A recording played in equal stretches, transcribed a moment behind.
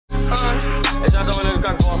It's not someone in the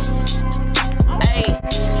cock for.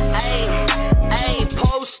 Ayy,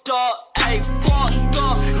 post up, ayy, fucked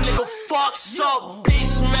up, nigga fucks up,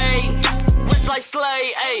 bitch made, rich like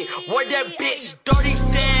Slay, ayy, word that bitch, dirty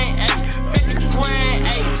Dan, ayy, 50 grand,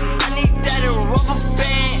 ayy, I need that in rubber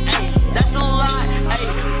band, ayy, that's a lot, ayy,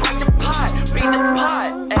 bring the pot, beat the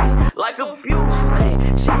pot, ayy, like abuse, ayy,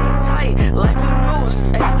 she ain't tight, like a noose,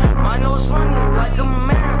 ayy, my nose running like a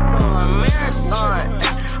marathon, ayy,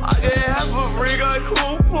 I get half a free, got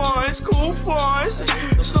coupons,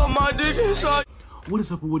 so my dick inside. What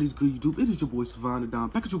is up and what is good, YouTube? It is your boy Savannah Don,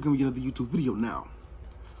 back at you again with another YouTube video now.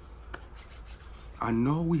 I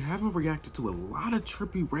know we haven't reacted to a lot of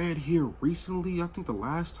Trippie Redd here recently. I think the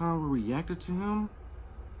last time we reacted to him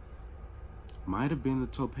might have been the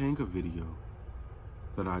Topanga video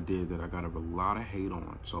that I did that I got a lot of hate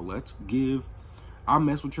on. So let's give, I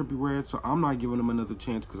mess with Trippie Redd, so I'm not giving him another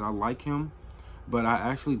chance because I like him. But I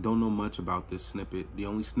actually don't know much about this snippet. The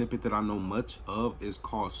only snippet that I know much of is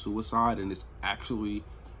called Suicide, and it's actually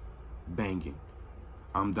banging.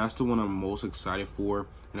 That's the one I'm most excited for.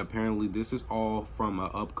 And apparently this is all from an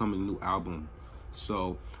upcoming new album.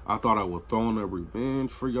 So I thought I would throw in a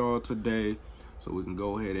revenge for y'all today, so we can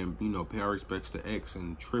go ahead and, you know, pay our respects to X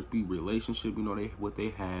and Trippie relationship. You know, what they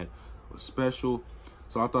had was special.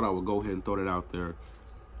 So I thought I would go ahead and throw that out there.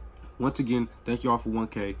 Once again, thank y'all for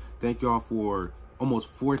 1K. Thank y'all for almost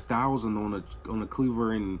 4,000 on the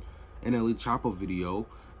Cleaver and NLE Chopper video.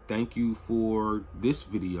 Thank you for this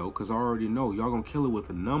video, because I already know y'all gonna kill it with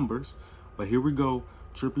the numbers. But here we go.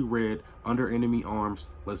 Trippie Redd, Under Enemy Arms.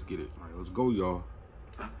 Let's get it. All right, let's go, y'all.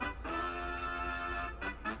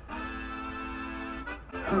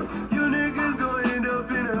 You niggas gonna end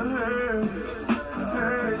up in a hurt.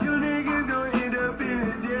 You niggas gonna end up in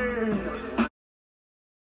a dirt.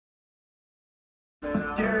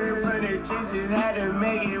 Jerry from the trenches had to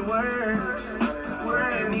make it work.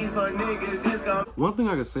 And these fuck niggas just gonna. One thing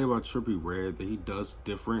I can say about Trippie Redd that he does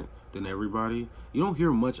different than everybody, you don't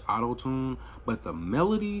hear much auto-tune, but the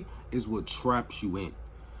melody is what traps you in.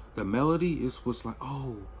 The melody is what's like,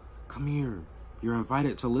 oh, come here. You're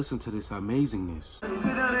invited to listen to this amazingness. Sit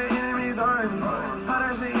down the enemy's army. How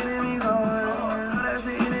does the enemy's on? How does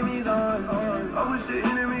the enemy's on? I wish the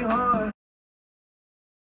enemy hard.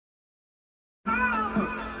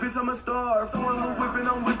 Bitch, I'm a star. Four little whipping,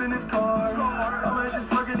 I'm whipping this car. I'ma just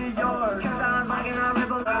park in the yard. Sounds like I rip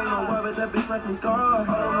a. I don't know why, but that bitch left me scarred.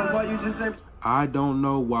 I don't know why you just said. I don't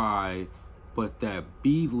know why, but that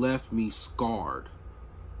beat left me scarred.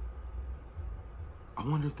 I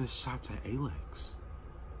wonder if there's shots at Alex.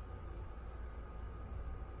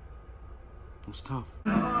 It's tough.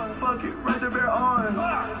 Fuck it, right there, bare arms.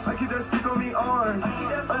 I keep that stick on me arms.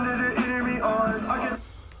 Under the enemy arms.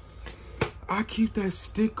 I keep that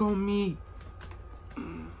stick on me.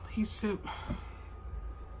 He said,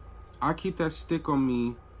 I keep that stick on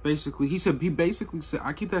me. Basically, he basically said,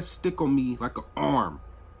 I keep that stick on me like an arm.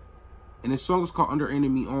 And this song is called Under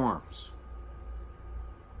Enemy Arms.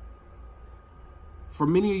 For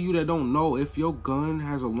many of you that don't know, if your gun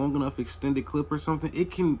has a long enough extended clip or something, it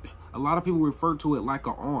can, a lot of people refer to it like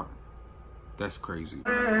an arm. That's crazy.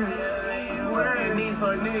 And these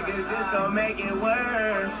fuck niggas just gonna make it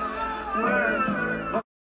worse.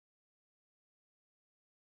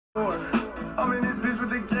 I'm in this bitch with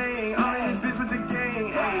the gang. I'm in this bitch with the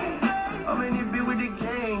gang. Ay. I'm in this bitch with the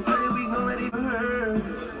gang. 30 weeks, no let it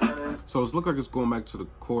hurt. So it's look like it's going back to the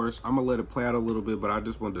chorus. I'm gonna let it play out a little bit, but I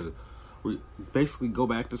just wanted to basically go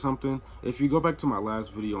back to something. If you go back to my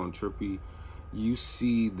last video on Trippie, you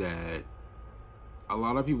see that a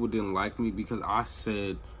lot of people didn't like me because I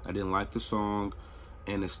said I didn't like the song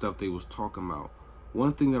and the stuff they was talking about.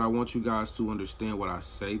 One thing that I want you guys to understand when I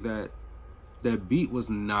say that beat was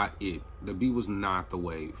not it. The beat was not the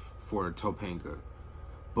wave for Topanga.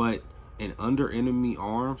 But in Under Enemy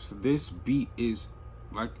Arms, this beat is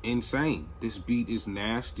like insane. This beat is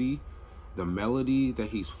nasty. The melody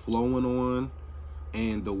that he's flowing on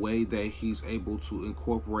and the way that he's able to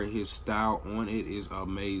incorporate his style on it is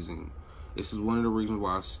amazing. This is one of the reasons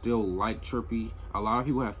why I still like Trippie. A lot of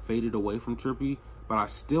people have faded away from Trippie, but I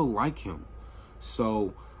still like him.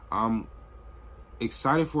 So I'm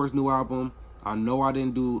excited for his new album. I know I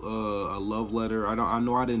didn't do a love letter. I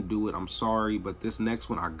know I didn't do it. I'm sorry, but this next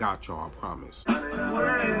one I got y'all, I promise.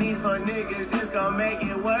 And these fuck niggas just gonna make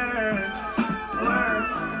it worse.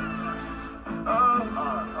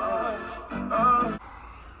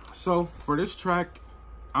 So for this track,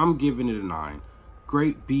 I'm giving it a 9.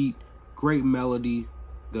 Great beat, great melody.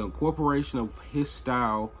 The incorporation of his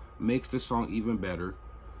style makes the song even better.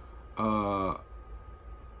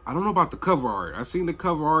 I don't know about the cover art. I seen the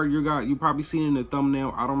cover art. You probably seen it in the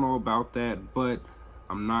thumbnail. I don't know about that, but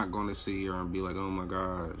I'm not gonna sit here and be like, oh my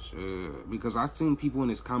gosh, because I've seen people in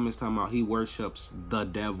his comments talking about he worships the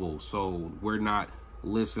devil, so we're not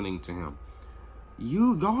listening to him.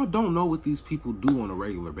 Y'all don't know what these people do on a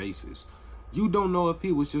regular basis. You don't know if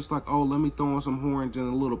he was just like, oh, let me throw on some horns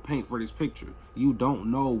and a little paint for this picture. You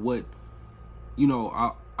don't know what, you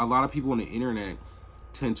know, a lot of people on the internet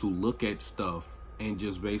tend to look at stuff and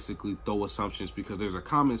just basically throw assumptions because there's a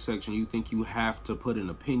comment section. You think you have to put an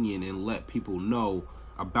opinion and let people know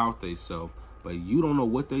about themselves, but you don't know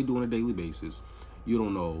what they do on a daily basis. You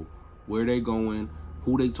don't know where they going,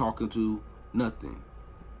 who they talking to, nothing.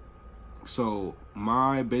 So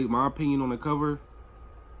my opinion on the cover,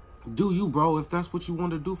 do you, bro. If that's what you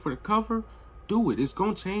want to do for the cover, do it. It's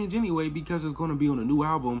gonna change anyway because it's gonna be on a new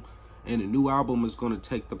album, and the new album is gonna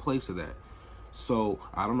take the place of that. So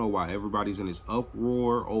I don't know why everybody's in this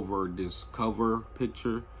uproar over this cover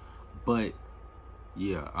picture, but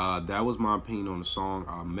yeah, that was my opinion on the song.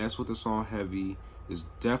 I mess with the song heavy. It's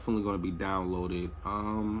definitely gonna be downloaded.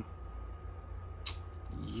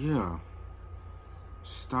 Yeah,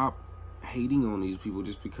 stop hating on these people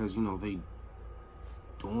just because, you know, they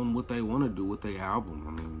doing what they want to do with their album.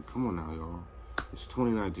 I mean, come on now, y'all. It's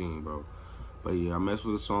 2019, bro. But yeah, I messed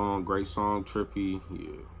with the song. Great song, Trippie.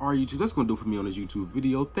 Yeah. All right, YouTube, that's going to do it for me on this YouTube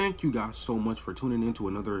video. Thank you guys so much for tuning in to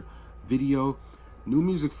another video. New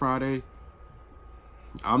Music Friday.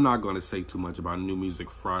 I'm not going to say too much about New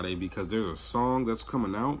Music Friday because there's a song that's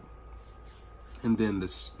coming out. And then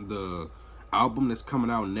the album that's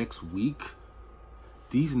coming out next week.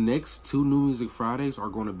 These next two New Music Fridays are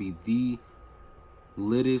going to be the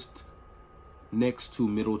littest next to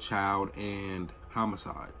Middle Child and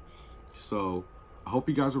Homicide. So I hope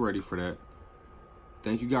you guys are ready for that.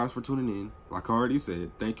 Thank you guys for tuning in. Like I already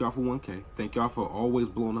said, thank y'all for 1K. Thank y'all for always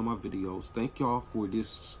blowing up my videos. Thank y'all for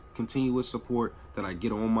this continuous support that I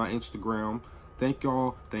get on my Instagram. Thank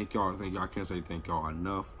y'all. Thank y'all. Thank y'all. I can't say thank y'all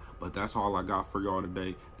enough, but that's all I got for y'all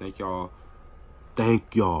today. Thank y'all.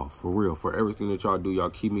 Thank y'all for real for everything that y'all do. Y'all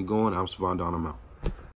keep me going. I'm Savon Don. I'm out.